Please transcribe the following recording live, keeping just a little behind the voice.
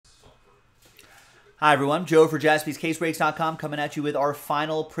Hi everyone, Joe for JaspysCaseBreaks.com coming at you with our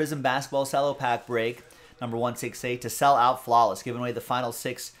final PRIZM Basketball Cello Pack break, number 168, to sell out flawless, giving away the final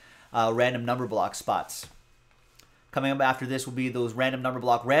 6 random number block spots. Coming up after this will be those random number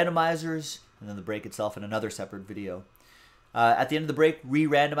block randomizers, and then the break itself in another separate video. At the end of the break,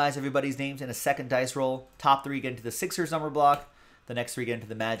 re-randomize everybody's names in a second dice roll. Top 3 get into the Sixers number block. The next 3 get into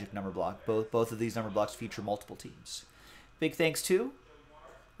the Magic number block. Both of these number blocks feature multiple teams. Big thanks to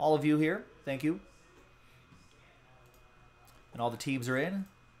all of you here. Thank you. And all the teams are in.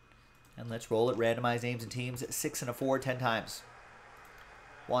 And let's roll it. Randomize names and teams at 6 and a 4, 10 times.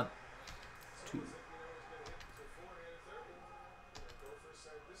 1, 2.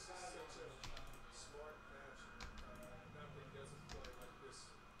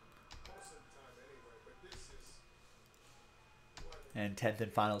 And 10th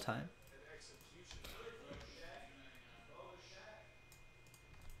and final time.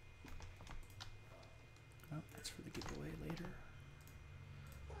 Oh, that's for the giveaway later.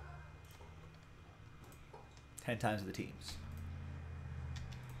 10 times of the teams.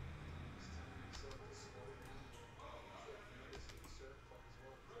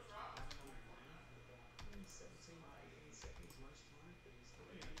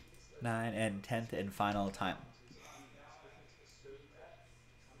 Nine and 10th and final time.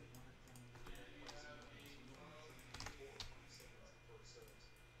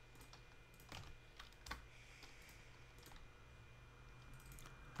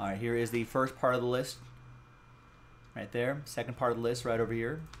 All right, here is the first part of the list. Right there. Second part of the list right over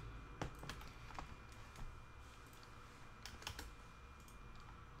here.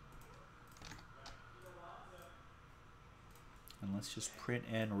 And let's just print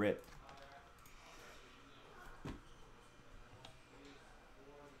and rip.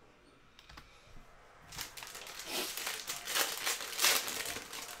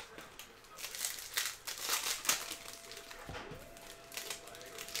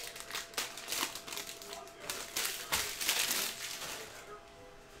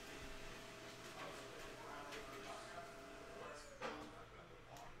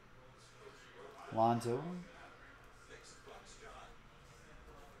 Lonzo.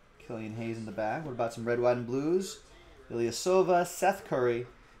 Killian Hayes in the back. What about some red, white, and blues? Ilyasova, Seth Curry,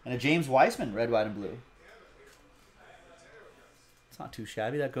 and a James Wiseman, red, white, and blue. It's not too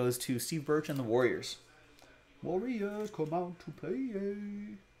shabby. That goes to Steve Birch and the Warriors. Warriors come out to play.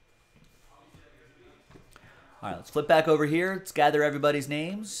 All right, let's flip back over here. Let's gather everybody's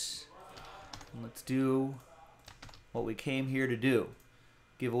names. And let's do what we came here to do.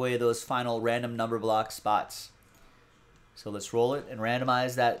 Give away those final random number block spots. So let's roll it and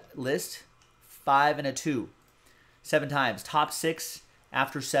randomize that list. 5 and a 2. 7 times. Top 6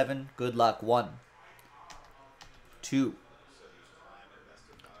 after 7. Good luck. 1, 2,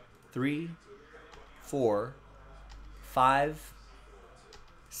 3, 4, 5,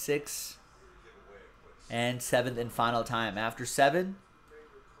 6, and 7th and final time. After 7,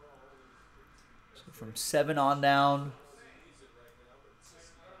 so from 7 on down.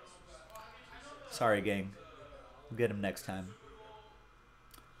 Sorry, gang. We'll get him next time.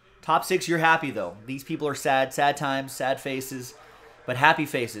 Top 6, you're happy, though. These people are sad. Sad times, sad faces. But happy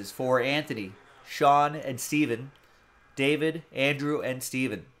faces for Anthony, Sean, and Steven. David, Andrew, and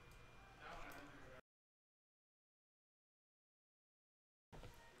Steven.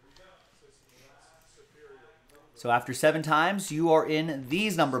 So after 7 times, you are in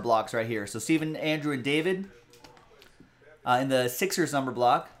these number blocks right here. So Steven, Andrew, and David in the Sixers number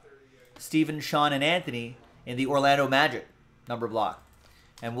block. Steven, Sean, and Anthony in the Orlando Magic number block.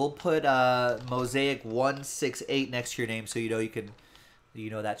 And we'll put Mosaic 168 next to your name so you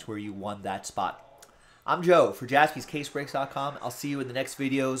know that's where you won that spot. I'm Joe for JaspysCaseBreaks.com. I'll see you in the next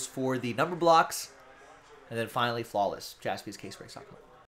videos for the number blocks and then finally flawless. JaspysCaseBreaks.com.